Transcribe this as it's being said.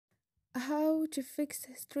How to fix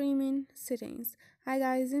streaming settings. Hi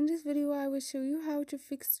guys, in this video I will show you how to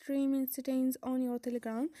fix streaming settings on your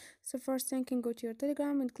Telegram. So first thing, you can go to your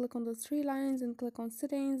Telegram and click on the three lines and click on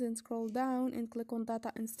settings and scroll down and click on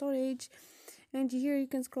data and storage, and here you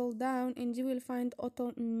can scroll down and you will find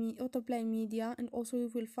autoplay media, and also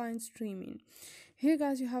you will find streaming. Here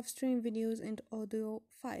guys, you have stream videos and audio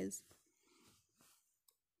files.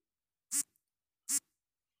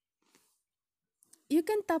 You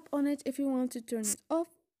can tap on it if you want to turn it off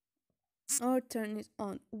or turn it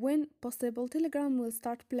on. When possible, Telegram will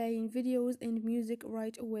start playing videos and music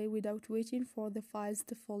right away without waiting for the files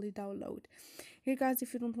to fully download. Here guys,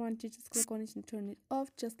 if you don't want to, just click on it and turn it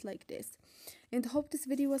off just like this. And hope this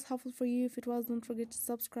video was helpful for you. If it was, don't forget to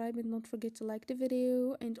subscribe and don't forget to like the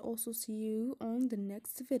video, and also see you on the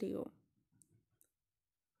next video.